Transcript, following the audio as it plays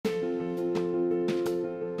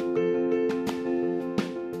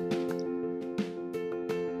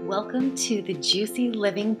Welcome to the Juicy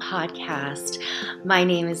Living Podcast. My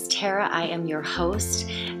name is Tara. I am your host,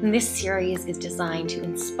 and this series is designed to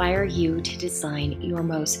inspire you to design your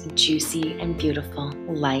most juicy and beautiful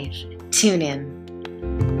life. Tune in.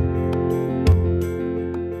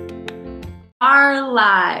 Are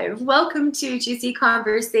live. Welcome to Juicy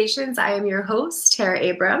Conversations. I am your host, Tara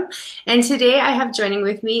Abram, and today I have joining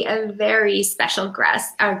with me a very special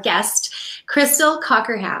guest, Crystal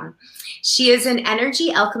Cockerham. She is an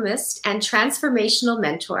energy alchemist and transformational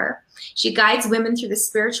mentor. She guides women through the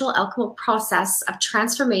spiritual alchemical process of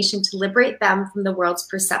transformation to liberate them from the world's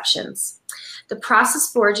perceptions. The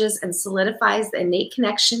process forges and solidifies the innate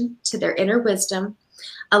connection to their inner wisdom,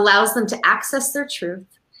 allows them to access their truth,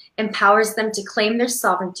 empowers them to claim their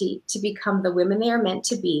sovereignty, to become the women they are meant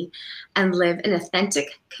to be, and live an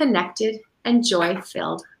authentic, connected, and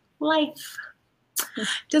joy-filled life.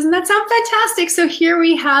 Doesn't that sound fantastic? So here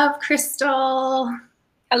we have Crystal.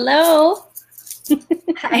 Hello.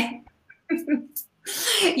 Hi.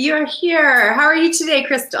 You're here. How are you today,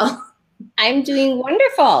 Crystal? I'm doing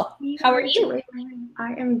wonderful. How are you?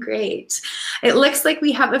 I am great. It looks like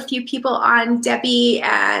we have a few people on. Debbie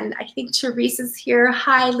and I think Teresa's here.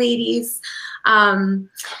 Hi, ladies.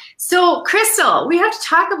 So Crystal, we have to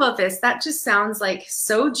talk about this. That just sounds like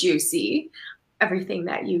so juicy, everything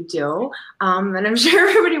that you do. And I'm sure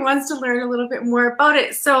everybody wants to learn a little bit more about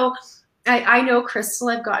it. So I know Crystal,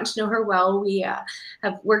 I've gotten to know her well. We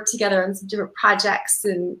have worked together on some different projects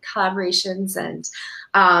and collaborations,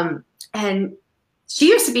 and she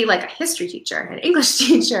used to be like a history teacher, an English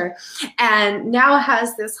teacher, and now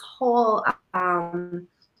has this whole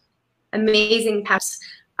amazing path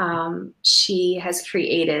she has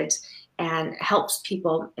created and helps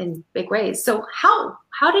people in big ways. So how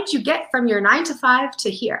did you get from your 9 to 5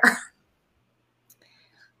 to here?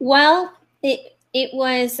 Well, it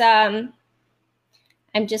was, I'm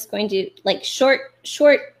just going to like short.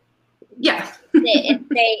 Yeah.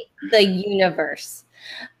 say the universe.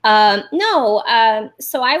 So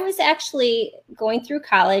I was actually going through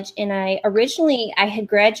college, and I had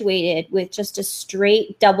graduated with just a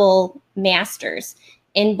straight double master's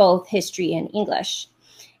in both history and English.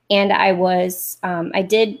 And I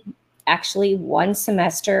did actually one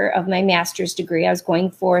semester of my master's degree. I was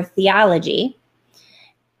going for theology.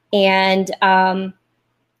 And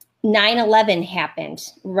 9/11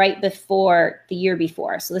 happened right before the year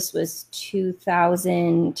before. So this was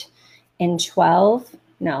 2012.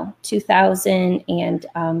 No,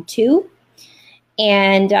 2002.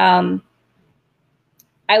 And I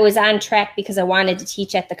was on track because I wanted to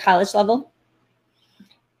teach at the college level.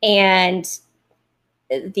 And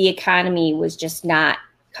the economy was just not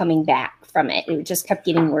coming back from it. It just kept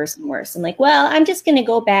getting worse and worse. I'm like, well, I'm just going to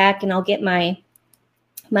go back and I'll get my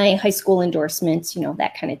high school endorsements,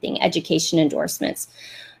 that kind of thing, education endorsements.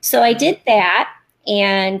 So I did that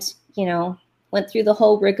and, went through the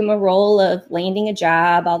whole rigmarole of landing a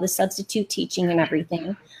job, all the substitute teaching and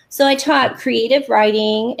everything. So I taught creative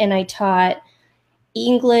writing, and I taught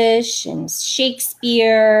English and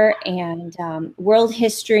Shakespeare and world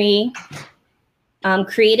history.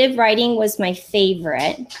 Creative writing was my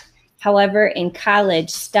favorite. However, in college,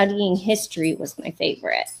 studying history was my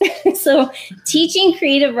favorite. So teaching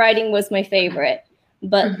creative writing was my favorite,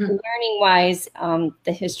 but learning wise,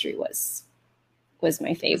 the history was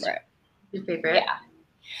my favorite. Your favorite? Yeah.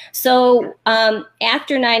 So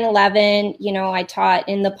after 9/11, I taught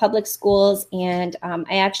in the public schools, and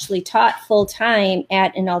I actually taught full time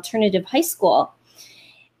at an alternative high school.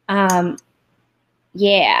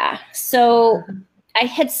 So I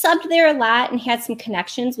had subbed there a lot and had some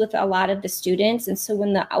connections with a lot of the students. And so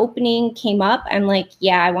when the opening came up, I'm like,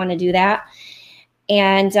 yeah, I want to do that.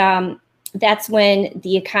 And that's when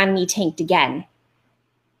the economy tanked again.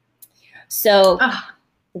 So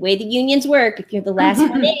the way the unions work, if you're the last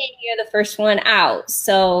one in, you're the first one out.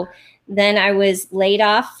 So then I was laid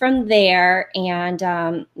off from there and,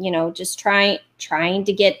 just trying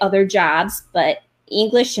to get other jobs. But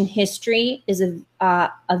English and history is a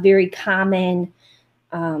very common.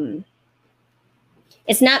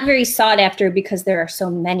 It's not very sought after because there are so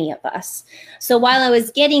many of us. So while I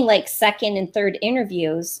was getting like second and third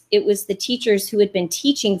interviews, it was the teachers who had been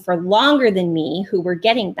teaching for longer than me who were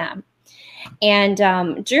getting them. And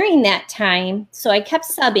during that time, so I kept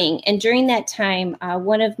subbing. And during that time,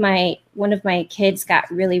 one of my kids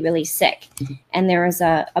got really, really sick, and there was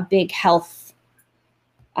a big health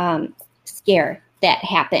scare that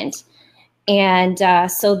happened. And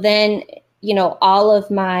so then, all of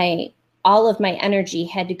my energy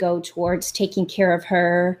had to go towards taking care of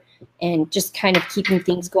her and just kind of keeping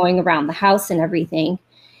things going around the house and everything.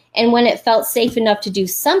 And when it felt safe enough to do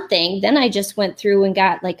something, then I just went through and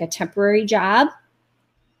got like a temporary job.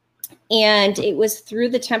 And it was through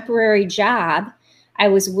the temporary job, I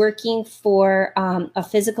was working for a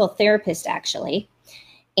physical therapist, actually.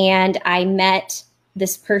 And I met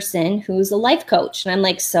this person who's a life coach. And I'm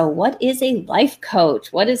like, so what is a life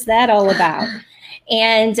coach? What is that all about?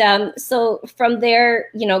 And so from there,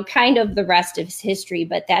 you know, kind of the rest of his history,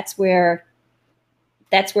 but that's where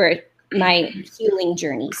my healing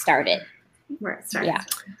journey started. Where it started. Yeah.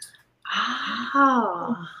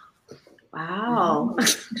 Oh, wow.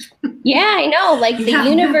 Yeah, I know. Like the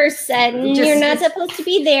universe said, you're not supposed to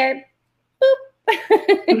be there.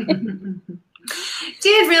 Boop.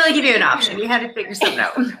 Didn't really give you an option. You had to figure something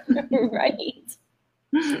out. Right.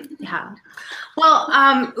 Yeah.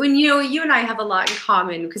 Well, when you and I have a lot in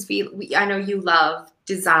common because I know you love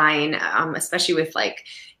design, especially with like,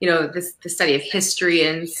 you know, the study of history.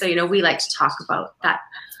 And so, you know, we like to talk about that,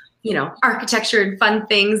 you know, architecture and fun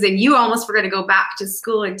things. And you almost were going to go back to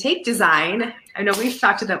school and take design. I know we've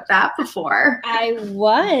talked about that before. I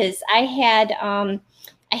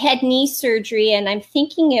had knee surgery, and I'm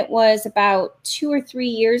thinking it was about 2 or 3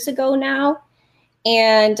 years ago now.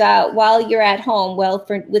 And while you're at home,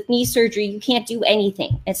 with knee surgery, you can't do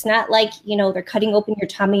anything. It's not like, you know, they're cutting open your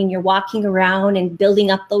tummy and you're walking around and building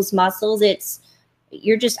up those muscles.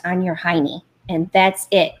 You're just on your hiney, and that's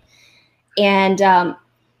it. And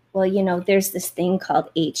well, you know, there's this thing called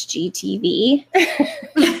HGTV.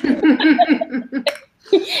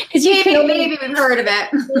 Because maybe we've heard of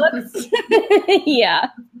it. Yeah.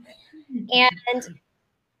 And,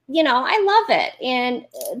 you know, I love it. And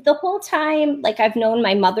the whole time, like, I've known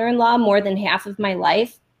my mother-in-law more than half of my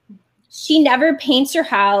life. She never paints her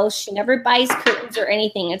house. She never buys curtains or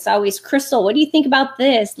anything. It's always, Crystal, what do you think about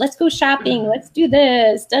this? Let's go shopping. Let's do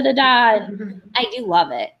this. Da, da, da. I do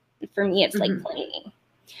love it. For me, it's like playing.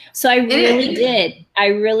 So I really did. I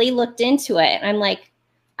really looked into it. And I'm like,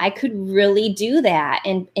 I could really do that.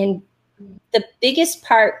 And the biggest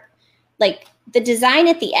part, like the design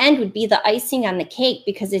at the end would be the icing on the cake,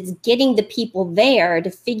 because it's getting the people there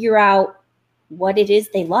to figure out what it is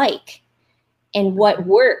they like and what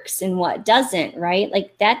works and what doesn't, right?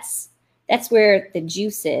 Like that's where the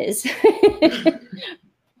juice is.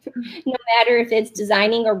 No matter if it's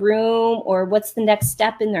designing a room or what's the next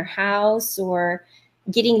step in their house or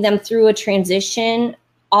getting them through a transition,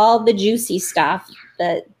 all the juicy stuff,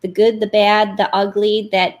 the good, the bad, the ugly,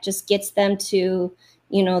 that just gets them to,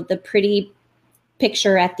 you know, the pretty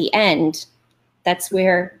picture at the end. That's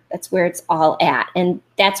where it's all at. And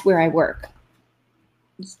that's where I work.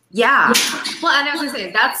 Yeah. Well, and I was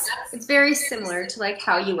going to say, it's very similar to like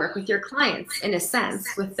how you work with your clients in a sense,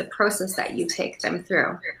 with the process that you take them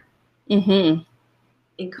through in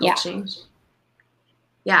coaching.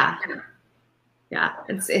 Yeah. Yeah.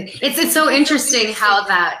 It's so interesting how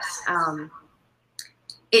that,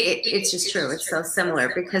 it's just true. It's so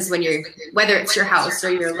similar, because when whether it's your house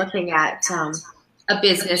or you're looking at a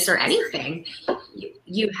business or anything,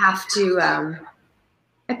 you have to, I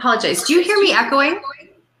apologize. Do you hear me echoing?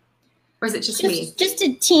 Or is it just me? Just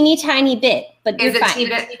a teeny tiny bit, but you're fine. Teeny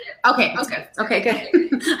bit? Okay, okay, okay,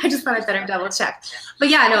 good. I just thought I'd better double check. But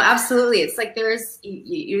yeah, no, absolutely. It's like you're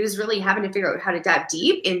just really having to figure out how to dive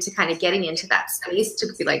deep into kind of getting into that space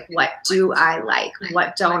to be like, what do I like?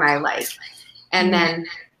 What don't I like? And then,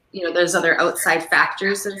 you know, there's other outside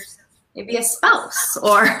factors of maybe a spouse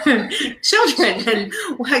or children, and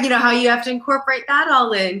you know, how you have to incorporate that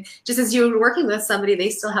all in. Just as you're working with somebody,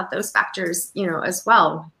 they still have those factors, you know, as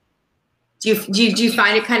well. Do you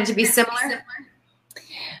find it kind of to be similar?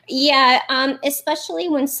 Yeah, especially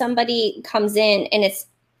when somebody comes in and it's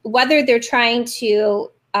whether they're trying to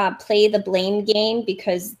play the blame game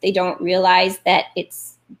because they don't realize that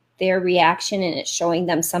it's their reaction and it's showing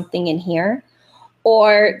them something in here,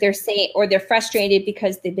 or they're frustrated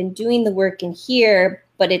because they've been doing the work in here,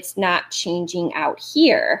 but it's not changing out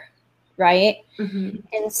here, right?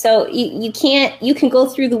 And so you can go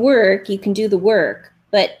through the work, you can do the work,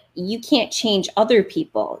 but you can't change other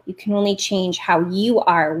people. You can only change how you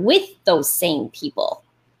are with those same people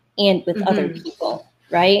and with other people,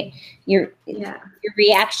 right? Your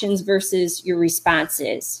reactions versus your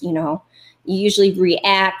responses, you know. You usually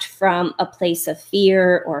react from a place of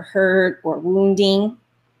fear or hurt or wounding,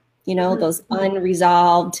 you know, those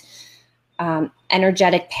unresolved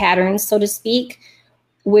energetic patterns, so to speak,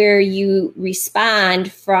 where you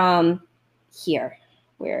respond from here,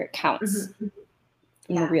 where it counts.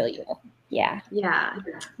 The real you. Yeah.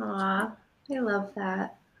 Aw, I love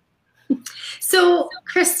that. So,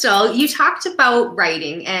 Crystal, you talked about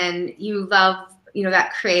writing, and you love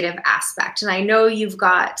that creative aspect. And I know you've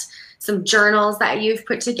got some journals that you've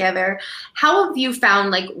put together. How have you found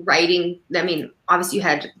like writing? I mean, obviously you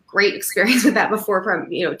had great experience with that before from,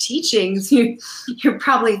 teaching. So you're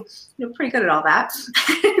probably, pretty good at all that.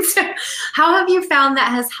 So how have you found that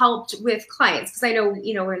has helped with clients? Because I know,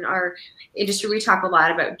 in our industry, we talk a lot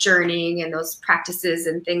about journeying and those practices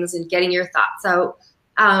and things and getting your thoughts out.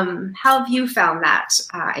 How have you found that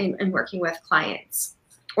in working with clients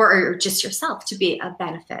or just yourself to be a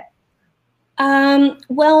benefit?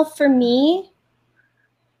 Well, for me,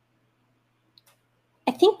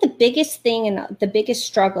 I think the biggest thing and the biggest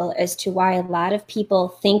struggle as to why a lot of people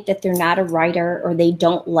think that they're not a writer or they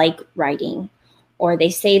don't like writing or they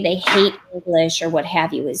say they hate English or what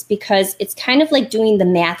have you is because it's kind of like doing the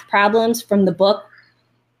math problems from the book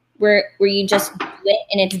where you just do it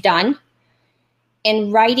and it's done.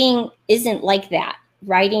 And writing isn't like that.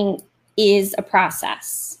 Writing is a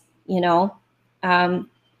process, you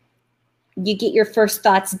get your first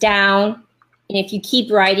thoughts down, and if you keep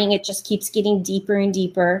writing, it just keeps getting deeper and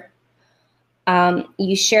deeper.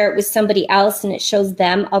 You share it with somebody else, and it shows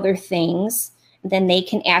them other things. And then they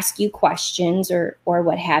can ask you questions or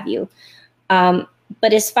what have you.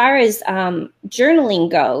 But as far as journaling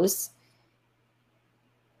goes,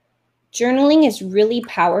 journaling is really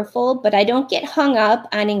powerful, but I don't get hung up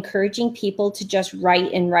on encouraging people to just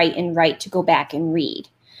write and write and write to go back and read.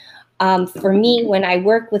 For me, when I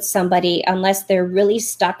work with somebody, unless they're really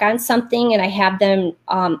stuck on something and I have them,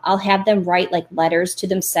 I'll have them write like letters to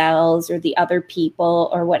themselves or the other people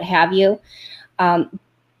or what have you.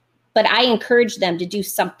 But I encourage them to do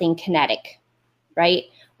something kinetic, right?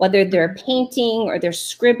 Whether they're painting or they're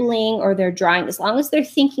scribbling or they're drawing, as long as they're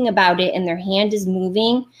thinking about it and their hand is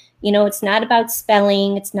moving, it's not about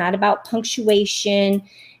spelling. It's not about punctuation.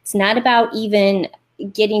 It's not about even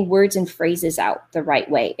getting words and phrases out the right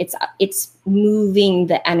way. It's moving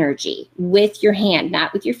the energy with your hand,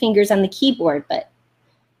 not with your fingers on the keyboard, but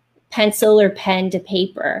pencil or pen to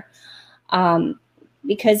paper.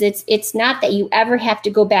 Because it's not that you ever have to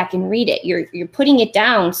go back and read it. You're putting it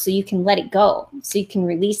down so you can let it go, so you can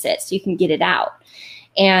release it, so you can get it out.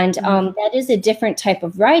 And that is a different type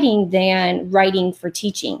of writing than writing for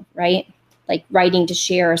teaching, right? Like writing to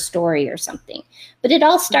share a story or something. But it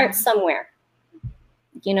all starts somewhere.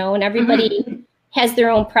 And everybody has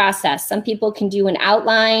their own process. Some people can do an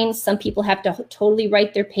outline. Some people have to totally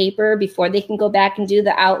write their paper before they can go back and do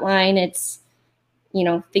the outline. It's,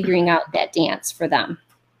 figuring out that dance for them.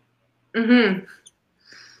 Mm-hmm.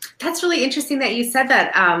 That's really interesting that you said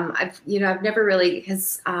that. I've never really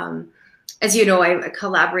as you know, I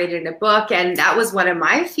collaborated in a book, and that was one of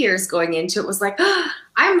my fears going into it was like,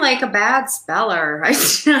 I'm like a bad speller. I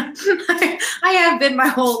have been my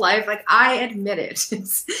whole life. Like, I admit it.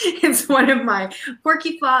 It's one of my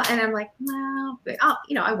quirky flaws. And I'm like, well, but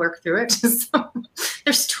I work through it. So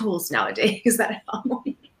there's tools nowadays that help.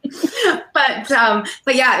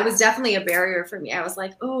 But yeah, it was definitely a barrier for me. I was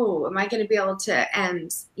like, oh, am I going to be able to?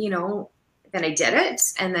 And, then I did it,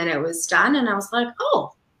 and then it was done. And I was like,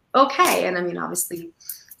 oh, okay. And I mean, obviously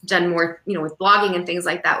done more, with blogging and things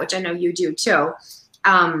like that, which I know you do too.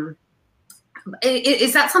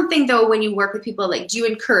 Is that something though, when you work with people, like, do you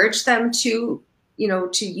encourage them to,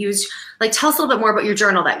 to use, like, tell us a little bit more about your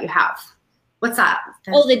journal that you have? What's that?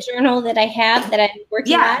 Oh, the journal that I have that I'm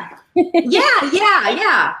working on?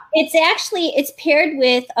 Yeah. It's paired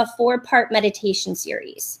with a 4-part meditation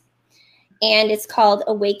series, and it's called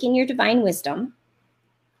Awaken Your Divine Wisdom.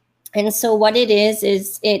 And so what it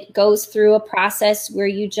is it goes through a process where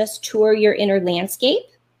you just tour your inner landscape.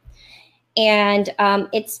 And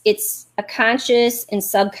it's a conscious and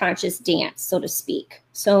subconscious dance, so to speak.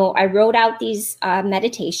 So I wrote out these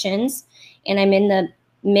meditations, and I'm in the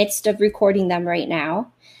midst of recording them right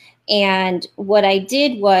now. And what I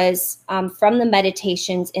did was from the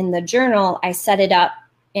meditations in the journal, I set it up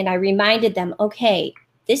and I reminded them, okay,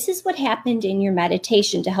 this is what happened in your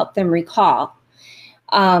meditation, to help them recall.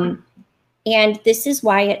 And this is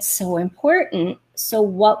why it's so important. So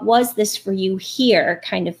what was this for you here,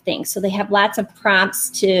 kind of thing. So they have lots of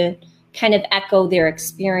prompts to kind of echo their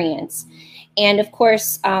experience. And of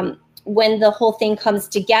course, when the whole thing comes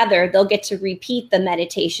together, they'll get to repeat the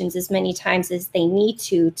meditations as many times as they need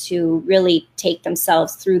to really take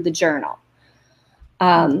themselves through the journal.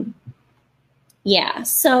 Yeah,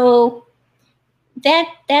 so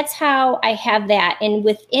that's how I have that. And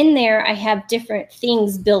within there, I have different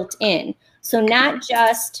things built in. So not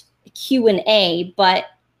just Q&A, but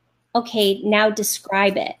okay, now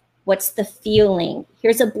describe it. What's the feeling?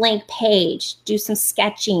 Here's a blank page. Do some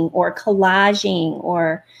sketching or collaging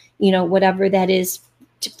or, whatever that is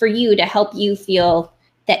for you to help you feel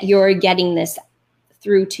that you're getting this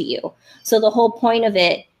through to you. So the whole point of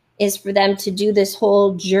it is for them to do this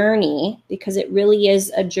whole journey, because it really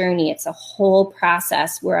is a journey. It's a whole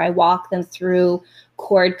process where I walk them through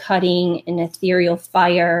cord cutting and ethereal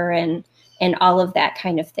fire and all of that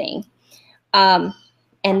kind of thing. And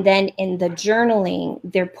then in the journaling,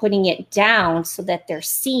 they're putting it down so that they're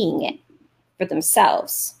seeing it for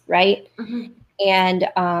themselves, right? Mm-hmm. And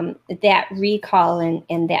that recall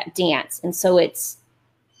and that dance. And so it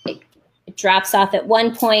drops off at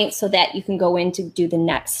one point so that you can go in to do the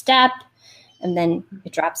next step. And then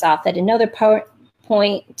it drops off at another point,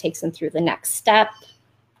 it takes them through the next step,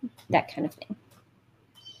 that kind of thing.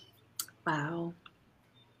 Wow.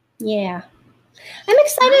 Yeah. I'm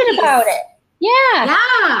excited about it.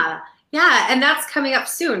 Yeah. Yeah. And that's coming up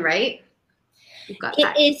soon, right?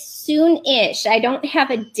 It is soon-ish. I don't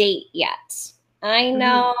have a date yet. I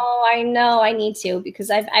know I need to, because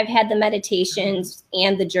I've had the meditations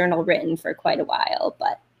and the journal written for quite a while,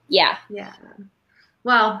 but yeah. Yeah.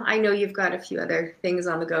 Well, I know you've got a few other things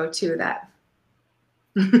on the go too that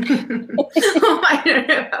I don't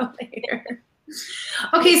know about later.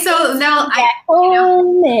 Okay, so now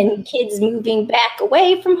home and kids moving back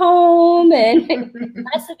away from home and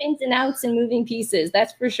lots of ins and outs and moving pieces.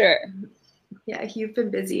 That's for sure. Yeah, you've been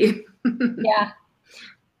busy. Yeah.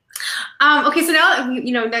 Okay, so now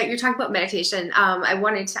that you're talking about meditation, I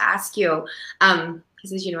wanted to ask you,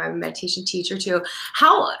 because as you know, I'm a meditation teacher too.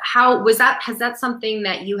 How was that? Has that something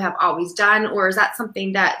that you have always done, or is that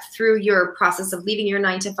something that through your process of leaving your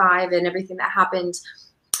 9-to-5 and everything that happened,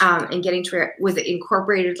 and getting to where, was it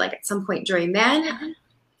incorporated like at some point during then? I'm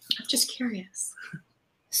just curious.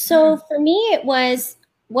 So for me, it was,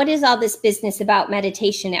 what is all this business about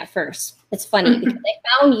meditation at first? It's funny because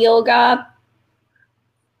I found yoga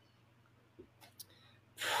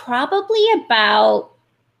probably about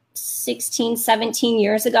 16, 17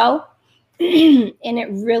 years ago. And it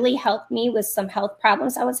really helped me with some health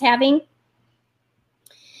problems I was having.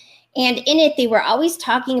 And in it, they were always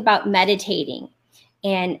talking about meditating.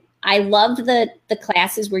 And I loved the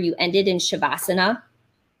classes where you ended in Shavasana.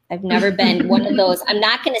 I've never been one of those. I'm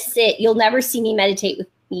not going to sit. You'll never see me meditate with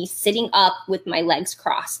me sitting up with my legs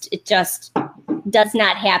crossed. It just does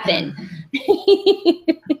not happen.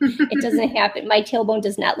 It doesn't happen. My tailbone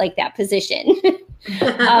does not like that position.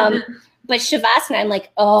 But Shavasana, I'm like,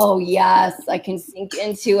 oh, yes, I can sink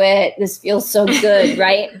into it. This feels so good,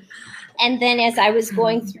 right? And then as I was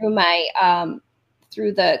going through my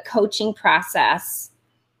through the coaching process,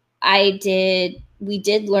 we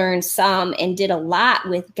did learn some and did a lot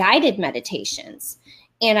with guided meditations.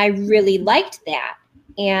 And I really liked that.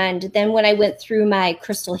 And then when I went through my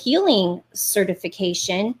crystal healing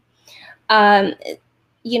certification,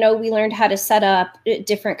 we learned how to set up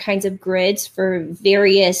different kinds of grids for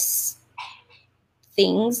various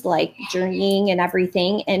things like journeying and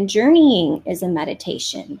everything. And journeying is a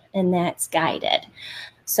meditation, and that's guided.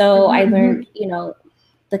 So I learned,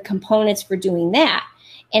 the components for doing that.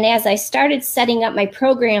 And as I started setting up my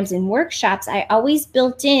programs and workshops, I always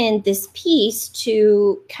built in this piece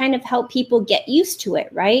to kind of help people get used to it,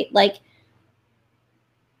 right? Like,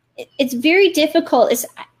 it's very difficult.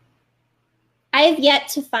 I have yet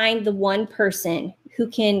to find the one person who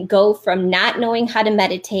can go from not knowing how to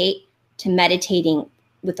meditate to meditating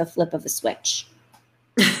with a flip of a switch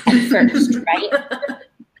at first, right?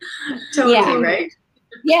 Totally, yeah. Right?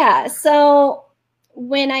 Yeah. So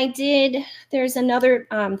when I did, there's another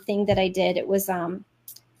thing that I did. It was a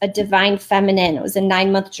divine feminine. It was a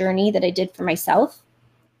 9-month journey that I did for myself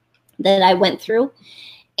that I went through.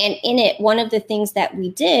 And in it, one of the things that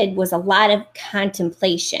we did was a lot of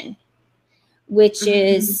contemplation, which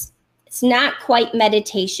is, it's not quite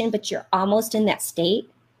meditation, but you're almost in that state.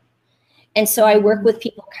 And so I work with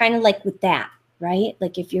people kind of like with that, right?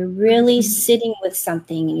 Like if you're really sitting with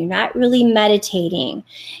something and you're not really meditating,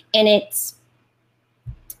 and it's,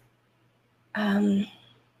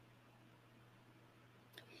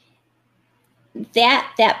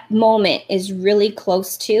 that moment is really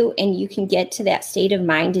close to, and you can get to that state of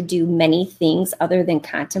mind to do many things other than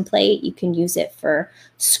contemplate. You can use it for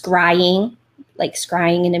scrying, like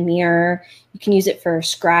scrying in a mirror. You can use it for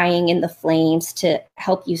scrying in the flames to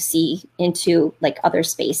help you see into like other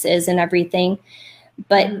spaces and everything.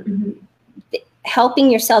 But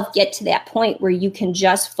helping yourself get to that point where you can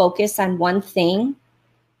just focus on one thing,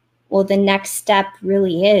 well, the next step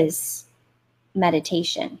really is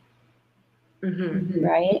meditation.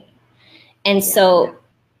 Right? And so,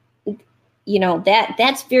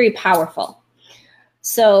 that's very powerful.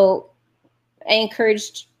 So I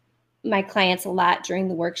encouraged my clients a lot during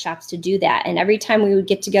the workshops to do that. And every time we would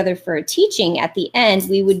get together for a teaching, at the end,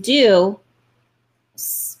 we would do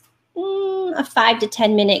a 5 to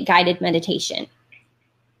 10 minute guided meditation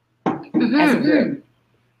as a group.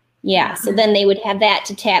 Yeah. So then they would have that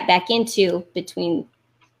to tap back into between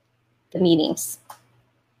the meetings.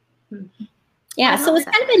 Yeah. So it's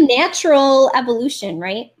kind of a natural evolution,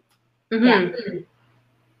 right?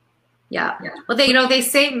 Yeah. Well, they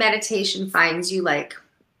say meditation finds you like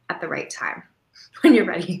at the right time when you're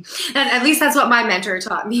ready. And at least that's what my mentor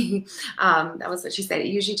taught me. That was what she said. It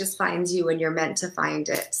usually just finds you when you're meant to find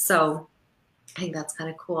it. So I think that's kind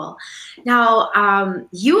of cool. Now,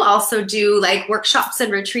 you also do like workshops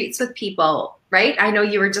and retreats with people, right? I know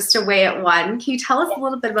you were just away at one. Can you tell us a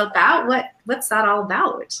little bit about that? What's that all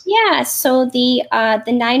about? Yeah, so the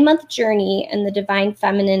 9-month journey and the Divine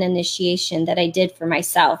Feminine initiation that I did for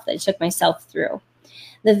myself, that I took myself through.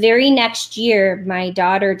 The very next year, my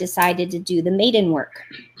daughter decided to do the maiden work.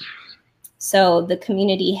 So the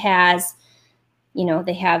community has,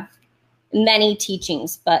 they have many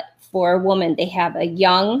teachings, but for a woman, they have a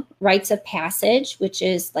young rites of passage, which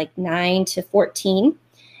is like 9 to 14.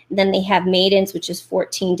 Then they have maidens, which is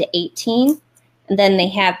 14 to 18. And then they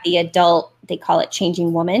have the adult, they call it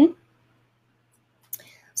changing woman.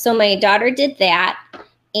 So my daughter did that.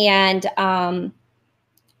 And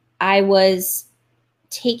I was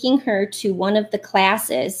taking her to one of the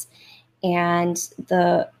classes, and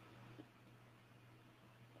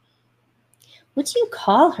what do you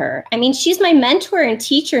call her? I mean, she's my mentor and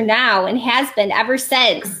teacher now and has been ever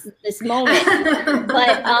since this moment.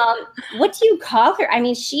 But what do you call her? I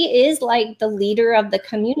mean, she is like the leader of the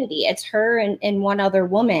community. It's her and one other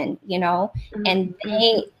woman, and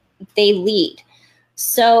they lead.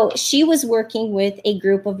 So she was working with a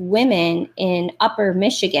group of women in Upper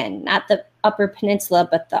Michigan, not the Upper Peninsula,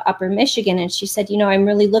 but the Upper Michigan. And she said, I'm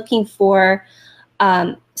really looking for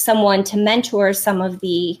someone to mentor some of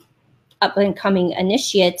the up and coming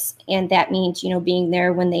initiates. And that means, being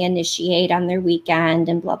there when they initiate on their weekend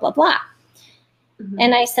and blah, blah, blah.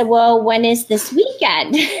 And I said, well, when is this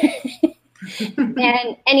weekend?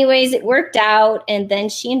 And anyways, it worked out. And then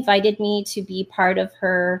she invited me to be part of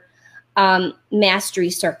her mastery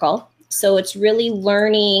circle. So it's really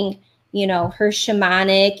learning, her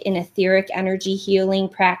shamanic and etheric energy healing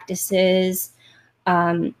practices,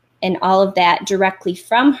 and all of that directly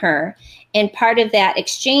from her. And part of that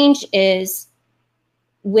exchange is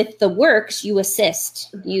with the works, you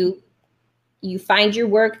assist. You find your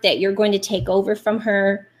work that you're going to take over from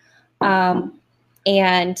her,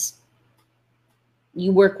 and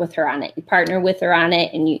you work with her on it. You partner with her on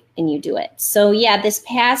it, and you do it. So yeah, this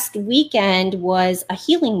past weekend was a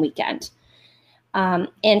healing weekend.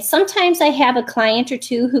 And sometimes I have a client or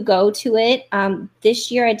two who go to it. This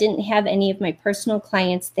year I didn't have any of my personal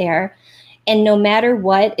clients there. And no matter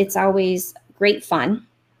what, it's always great fun.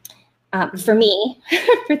 For me,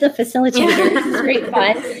 for the facilitator, it's great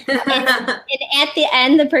fun. And at the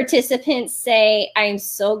end, the participants say, I'm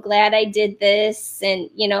so glad I did this. And,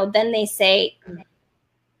 then they say,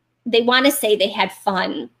 they want to say they had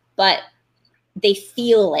fun, but they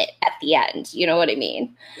feel it at the end. You know what I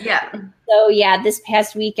mean? Yeah. So yeah, this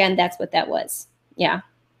past weekend, that's what that was. Yeah.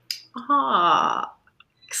 Ah,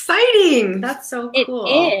 exciting. That's so cool. It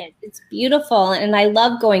is. It's beautiful. And I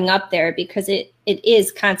love going up there because it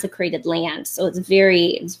is consecrated land. So it's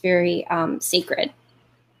very sacred.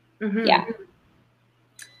 Yeah.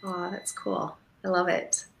 Oh, that's cool. I love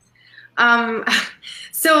it.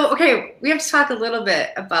 So, okay, we have to talk a little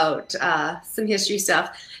bit about some history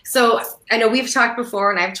stuff. So I know we've talked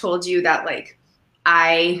before, and I've told you that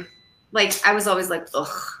I was always like, ugh,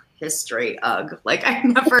 history, ugh. Like I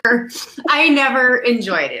never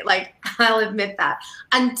enjoyed it. Like I'll admit that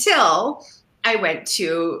until I went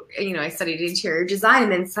to, I studied interior design,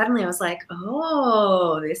 and then suddenly I was like,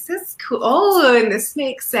 oh, this is cool. Oh, and this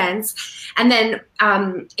makes sense. And then,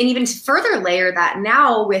 and even to further layer that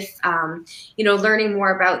now with, learning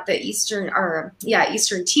more about the Eastern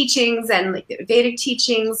teachings and like the Vedic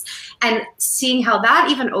teachings, and seeing how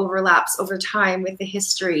that even overlaps over time with the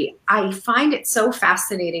history, I find it so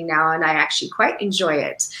fascinating now, and I actually quite enjoy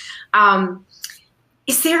it.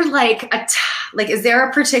 Is there is there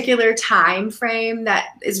a particular time frame that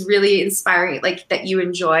is really inspiring, like that you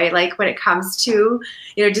enjoy, like when it comes to,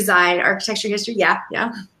 design, architecture, history?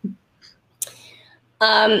 Yeah.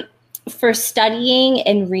 For studying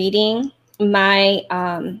and reading, my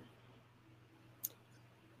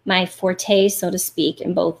forte, so to speak,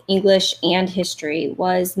 in both English and history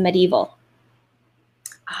was medieval.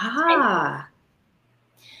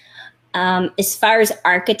 As far as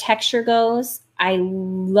architecture goes, I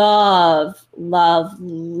love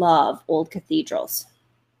old cathedrals.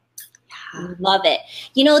 Yeah. Love it.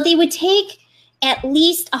 They would take at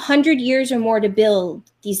least 100 years or more to build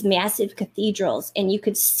these massive cathedrals, and you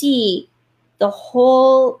could see the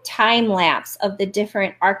whole time lapse of the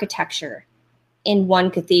different architecture in one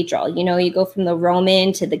cathedral. You know, you go from the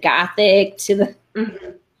Roman to the Gothic to the,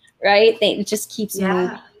 right? It just keeps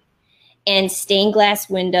moving. And stained glass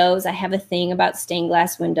windows. I have a thing about stained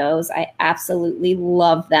glass windows. I absolutely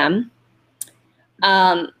love them.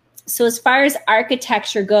 So as far as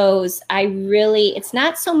architecture goes, it's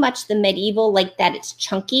not so much the medieval, like that it's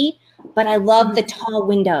chunky, but I love the tall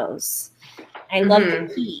windows. I love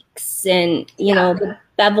the peaks and, you know, the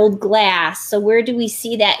beveled glass. So where do we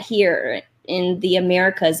see that here in the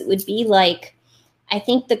Americas? It would be like, I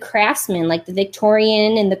think the craftsman, like the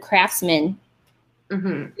Victorian and the craftsman,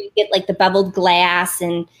 you get like the beveled glass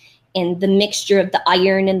and the mixture of the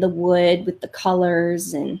iron and the wood with the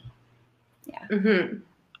colors and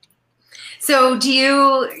So do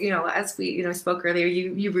you, you know, as we, you know, spoke earlier,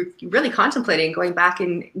 you were really contemplating going back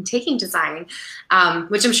and taking design,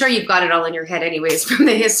 which I'm sure you've got it all in your head anyways from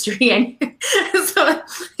the history, and so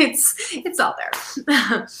it's all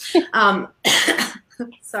there.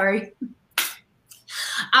 Sorry.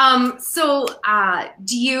 So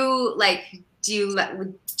do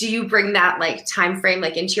you bring that like time frame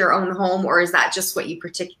like into your own home, or is that just what you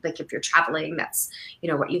like if you're traveling, that's, you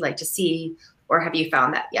know, what you like to see? Or have you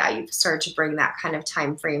found that, you've started to bring that kind of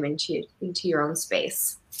time frame into your own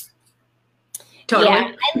space? Totally.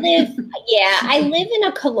 I live in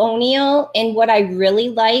a colonial, and what I really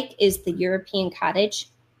like is the European cottage,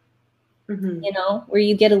 you know, where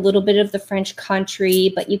you get a little bit of the French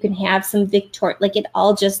country, but you can have some Victorian, like it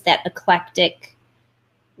all just that eclectic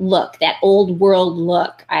look, that old world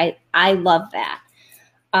look. I love that.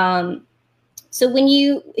 So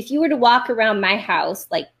if you were to walk around my house,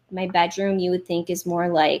 like my bedroom, you would think is more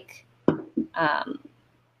like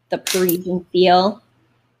the Parisian feel,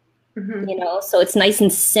 you know, so it's nice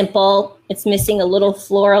and simple. It's missing a little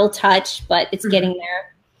floral touch, but it's getting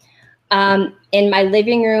there. And my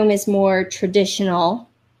living room is more traditional.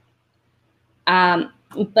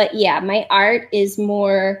 But yeah, my art is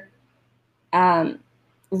more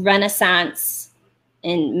Renaissance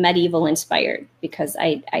and medieval inspired, because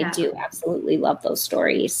I do absolutely love those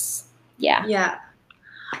stories. Yeah.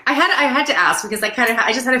 I had to ask because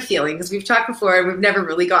I just had a feeling, because we've talked before and we've never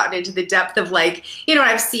really gotten into the depth of, like, you know,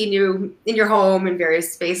 I've seen you in your home in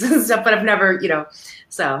various spaces and stuff, but I've never, you know,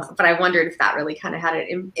 but I wondered if that really kind of had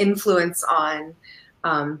an influence on,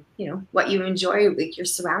 you know, what you enjoy, like your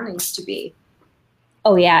surroundings to be.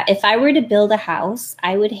 Oh yeah. If I were to build a house,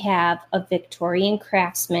 I would have a Victorian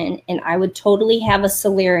craftsman, and I would totally have a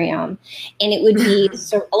solarium, and it would be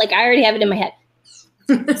like, I already have it in my head.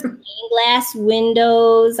 Stained glass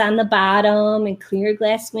windows on the bottom and clear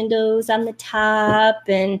glass windows on the top,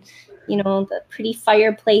 and, you know, the pretty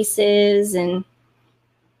fireplaces and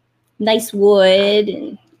nice wood,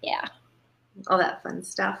 and all that fun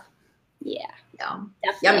stuff. Yeah,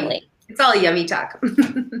 definitely. Yummy. It's all yummy talk.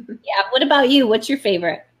 Yeah. What about you? What's your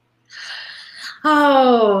favorite?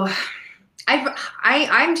 Oh, I've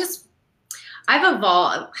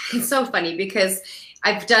evolved. It's so funny because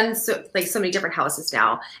I've done so many different houses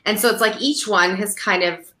now. And so it's like each one has kind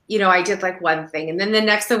of, you know, I did like one thing, and then the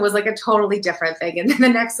next one was like a totally different thing, and then the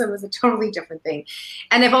next one was a totally different thing.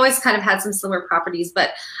 And I've always kind of had some similar properties, but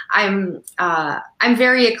I'm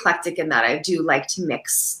very eclectic in that I do like to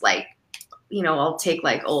mix, like, you know, I'll take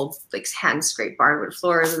like old, like, hand scraped barnwood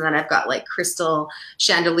floors, and then I've got like crystal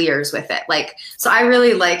chandeliers with it. Like, so I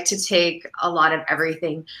really like to take a lot of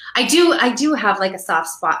everything. I do have like a soft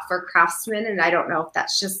spot for craftsmen, and I don't know if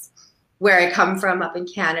that's just where I come from up in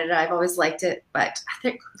Canada. I've always liked it, but I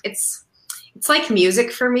think it's like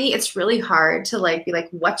music for me. It's really hard to like be like,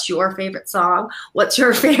 what's your favorite song? What's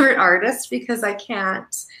your favorite artist? Because I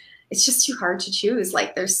can't, it's just too hard to choose.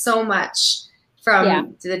 Like, there's so much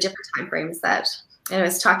from the different time frames that, and I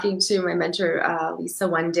was talking to my mentor, Lisa,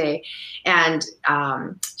 one day, and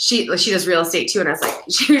she does real estate too. And I was like,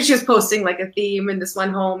 she was posting like a theme in this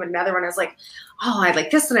one home and another one. I was like, oh, I like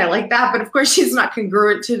this and I like that. But of course she's not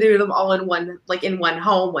congruent to do them all in one, like in one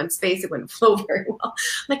home, one space. It wouldn't flow very well.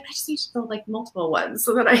 Like, I just need to build like multiple ones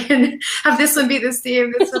so that I can have this one be this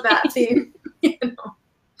theme, this or that theme, you know.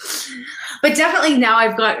 But definitely now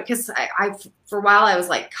I've got, because I've for a while I was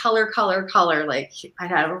like color, like I'd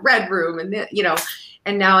have a red room, and you know,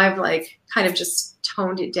 and now I've like kind of just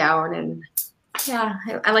toned it down, and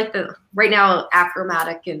I like the right now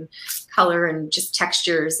achromatic and color and just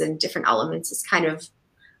textures and different elements is kind of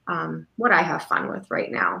what I have fun with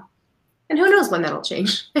right now. And who knows when that'll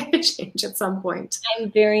change. It could change at some point. I'm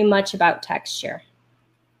very much about texture.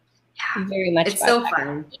 Yeah, very much. It's so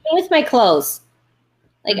fun. Even with my clothes.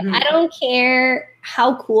 Like, I don't care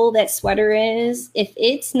how cool that sweater is. If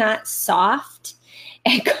it's not soft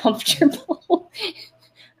and comfortable,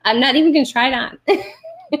 I'm not even going to try it on.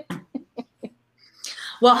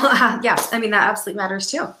 Well, yes, I mean, that absolutely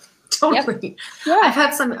matters too. Totally. Yep. Yeah. I've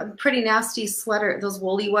had some pretty nasty sweater, those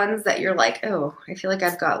woolly ones that you're like, oh, I feel like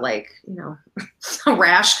I've got like, you know, a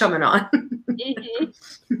rash coming on.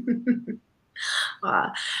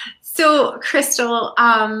 So Crystal,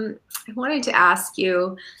 I wanted to ask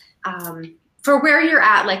you, for where you're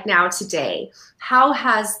at like now today, how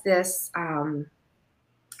has this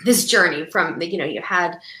this journey from, you know, you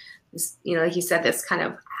had this, you know, like you said, this kind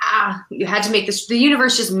of you had to make this, the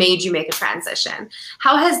universe just made you make a transition.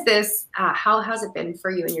 How has this how has it been for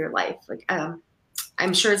you in your life? Like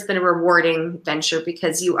I'm sure it's been a rewarding venture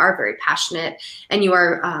because you are very passionate and you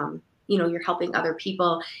are you know, you're helping other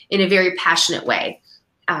people in a very passionate way,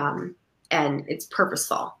 and it's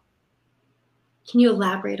purposeful. Can you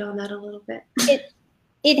elaborate on that a little bit?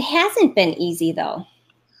 It hasn't been easy though.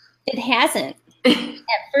 It hasn't.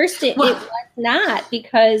 At first it was not,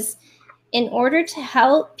 because in order to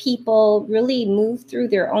help people really move through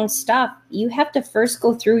their own stuff, you have to first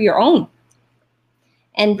go through your own.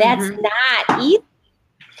 And that's not easy.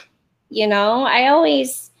 You know, I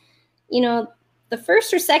always, you know, the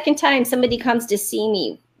first or second time somebody comes to see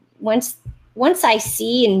me, once I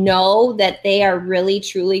see and know that they are really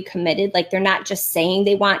truly committed, like they're not just saying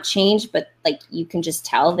they want change, but like you can just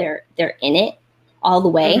tell they're in it all the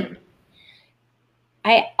way.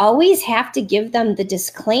 I always have to give them the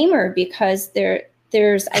disclaimer because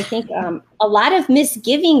there's, I think, a lot of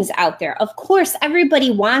misgivings out there. Of course,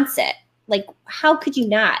 everybody wants it. Like, how could you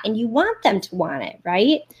not? And you want them to want it,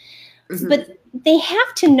 right? But they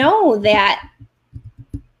have to know that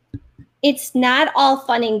it's not all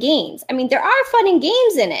fun and games. I mean, there are fun and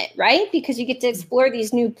games in it, right? Because you get to explore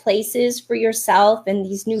these new places for yourself and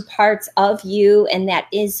these new parts of you, and that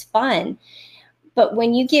is fun. But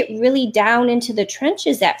when you get really down into the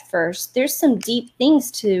trenches at first, there's some deep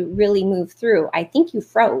things to really move through. I think you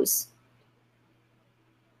froze.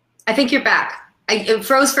 I think you're back. It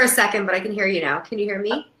froze for a second, but I can hear you now. Can you hear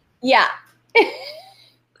me? Yeah.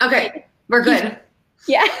 Okay, we're good.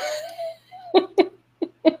 Yeah.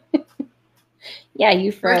 Yeah,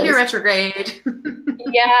 you froze. Mercury retrograde.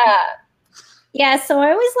 Yeah. Yeah, so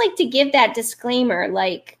I always like to give that disclaimer,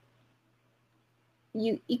 like,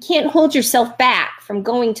 you can't hold yourself back from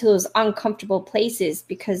going to those uncomfortable places,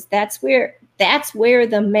 because that's where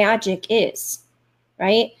the magic is,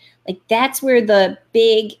 right? Like, that's where the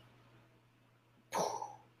big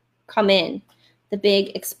come in, the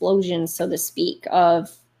big explosion, so to speak, of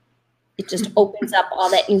it just opens up all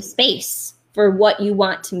that new space for what you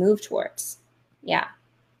want to move towards. Yeah.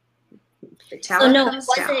 So no,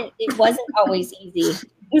 it wasn't always easy. It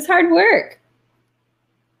was hard work.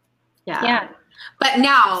 Yeah. Yeah. But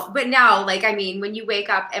now, like, I mean, when you wake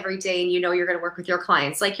up every day and you know you're going to work with your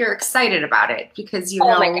clients, like, you're excited about it because you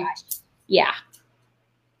know. Oh my gosh. Yeah.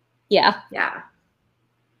 Yeah. Yeah.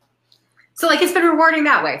 So, like, it's been rewarding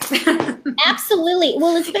that way. Absolutely.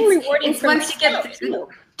 Well, it's been rewarding for once you get too.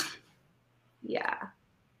 Yeah.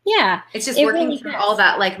 Yeah. It's just working really through all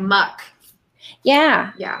that, like, muck.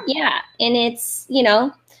 Yeah. Yeah. Yeah. And it's, you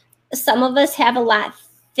know, some of us have a lot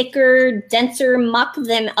thicker, denser muck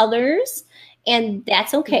than others. And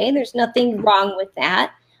that's okay. There's nothing wrong with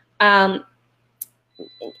that. And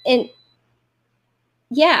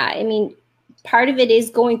yeah, I mean, part of it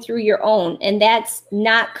is going through your own, and that's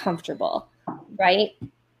not comfortable, right?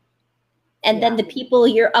 And then the people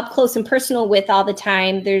you're up close and personal with all the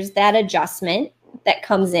time, there's that adjustment that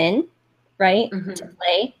comes in, right, to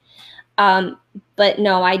play. But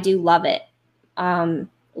no, I do love it.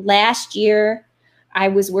 Last year, I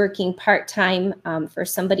was working part-time for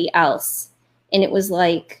somebody else. And it was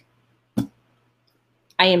like,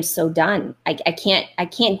 I am so done. I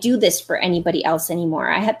can't do this for anybody else anymore.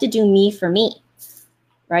 I have to do me for me,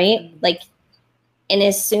 right? Like, and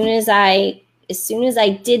as soon as I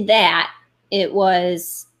did that, it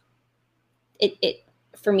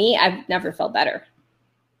for me, I've never felt better.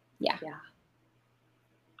 Yeah. Yeah.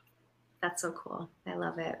 That's so cool. I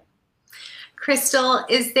love it. Crystal,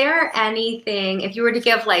 is there anything, if you were to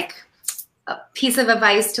give like a piece of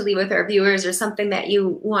advice to leave with our viewers, or something that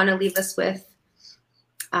you want to leave us with,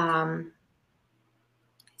 some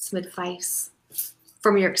advice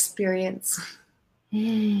from your experience?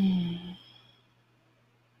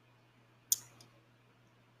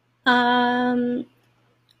 I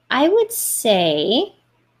would say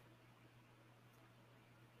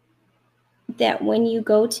that when you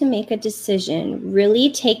go to make a decision,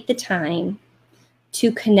 really take the time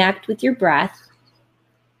to connect with your breath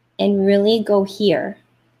and really go here.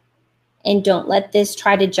 And don't let this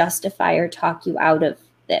try to justify or talk you out of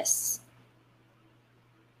this.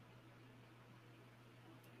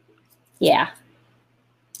 Yeah.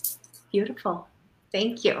 Beautiful.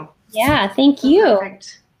 Thank you. Yeah, thank you.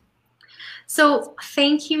 Perfect. So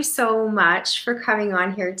thank you so much for coming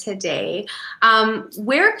on here today.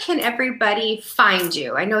 Where can everybody find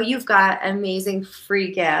you? I know you've got an amazing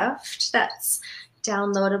free gift that's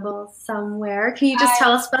downloadable somewhere. Can you just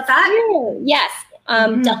tell us about that? Yes.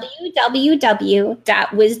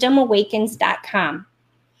 www.wisdomawakens.com.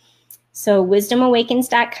 So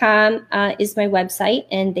wisdomawakens.com is my website,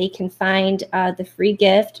 and they can find the free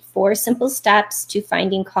gift, 4 Simple Steps to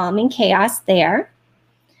Finding Calm in Chaos there.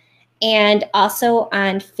 And also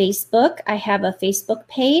on Facebook, I have a Facebook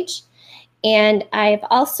page. And I've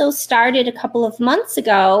also started a couple of months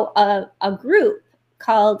ago a group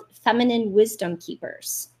called Feminine Wisdom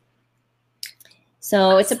Keepers.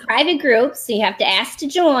 So it's a private group, so you have to ask to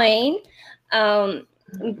join.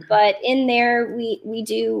 But in there, we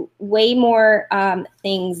do way more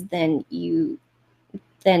things than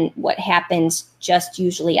what happens just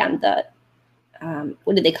usually on the,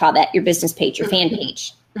 what do they call that? Your business page, your fan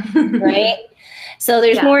page, right? So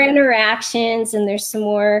there's more interactions, and there's some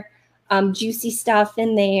more juicy stuff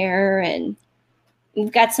in there. And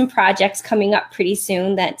we've got some projects coming up pretty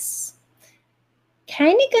soon that's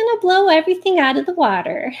kind of going to blow everything out of the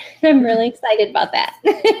water. I'm really excited about that.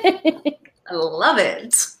 I love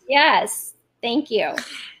it. Yes. Thank you.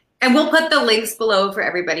 And we'll put the links below for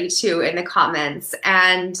everybody too in the comments.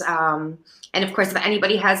 And of course, if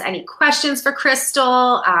anybody has any questions for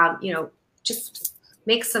Crystal, just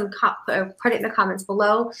make some put it in the comments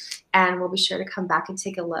below, and we'll be sure to come back and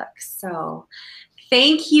take a look. So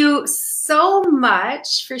thank you so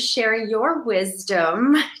much for sharing your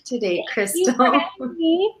wisdom today, Crystal. Thank you for having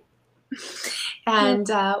me. And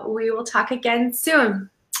we will talk again soon.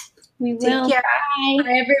 We will. Take care. Bye.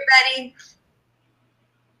 Bye, everybody.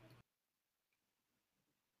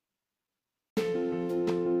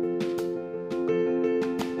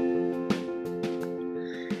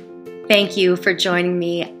 Thank you for joining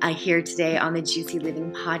me here today on the Juicy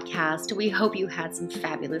Living Podcast. We hope you had some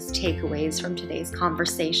fabulous takeaways from today's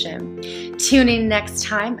conversation. Tune in next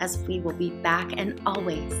time, as we will be back and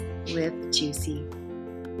always live juicy.